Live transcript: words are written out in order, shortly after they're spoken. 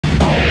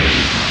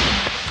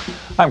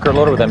I'm Kurt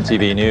Loder with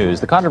MTV News.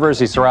 The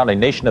controversy surrounding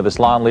Nation of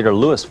Islam leader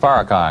Louis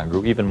Farrakhan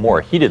grew even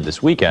more heated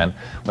this weekend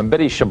when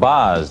Betty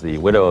Shabazz, the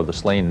widow of the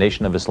slain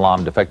Nation of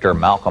Islam defector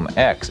Malcolm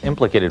X,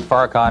 implicated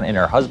Farrakhan in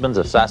her husband's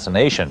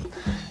assassination.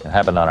 It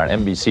happened on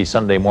an NBC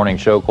Sunday morning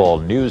show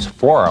called News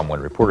Forum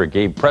when reporter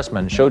Gabe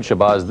Pressman showed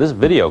Shabazz this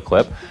video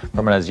clip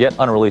from an as yet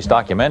unreleased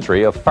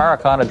documentary of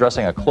Farrakhan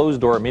addressing a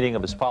closed-door meeting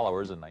of his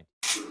followers in 19...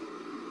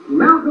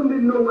 Malcolm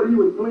didn't know what he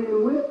was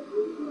playing with.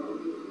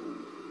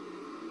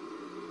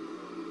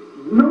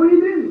 No, he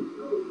didn't.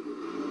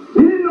 He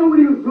didn't know what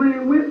he was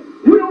playing with.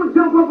 You don't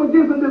jump up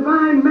against a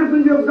divine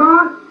messenger of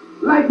God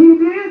like he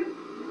did.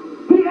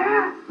 He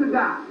asked to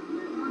die.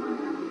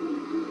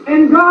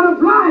 And God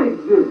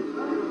obliged him.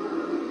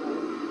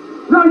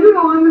 No, you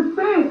don't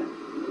understand.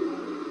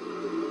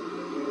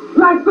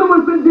 Like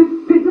someone said,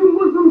 did you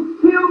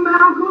Muslims kill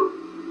Malcolm?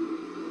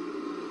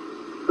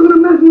 So the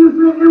messenger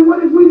said, and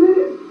what if we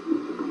did?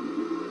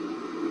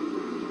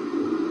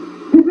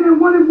 He said,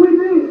 what if we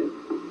did?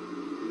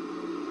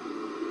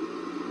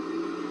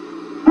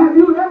 Have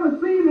you ever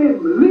seen a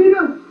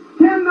leader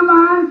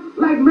scandalized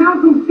like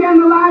Malcolm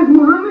scandalized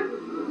Muhammad?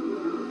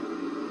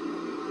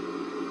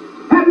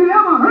 Have you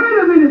ever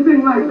heard of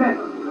anything like that?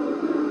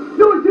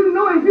 Don't you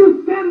know if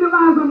you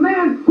scandalize a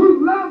man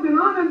who's loved and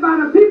honored by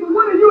the people,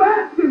 what are you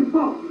asking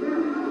for?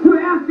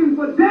 You're asking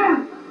for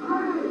death.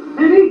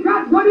 And he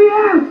got what he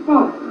asked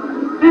for.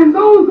 And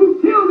those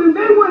who killed him,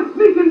 they weren't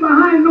sneaking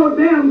behind no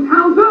damn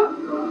counter.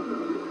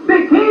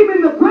 They came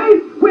in the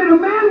place where the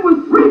man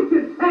was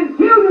preaching and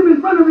killed him in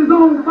front of his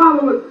own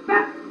followers.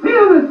 That's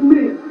fearless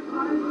men.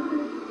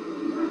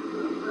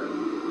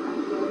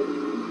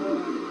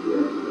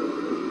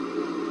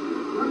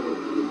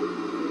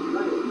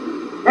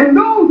 And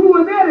those who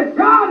were there to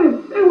guard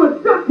him, they were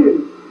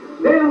ducking.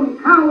 Damn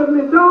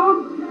cowardly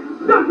dogs.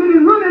 Ducking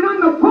and running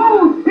under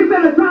poles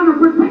instead of trying to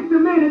protect the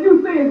man. And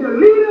you say it's your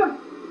leader?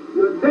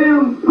 You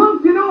damn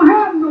punk, you don't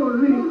have no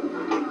leader.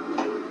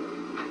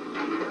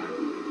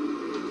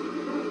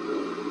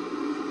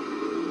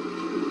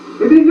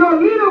 If he's your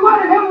leader, why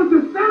the hell would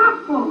you stand up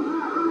for him?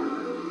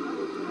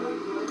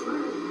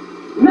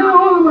 Now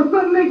all of a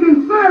sudden they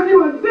can serve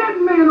you a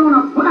dead man on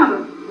a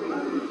platter.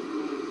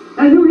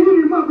 And you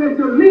eat him up as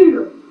your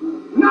leader,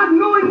 not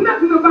knowing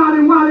nothing about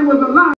him while he was alive.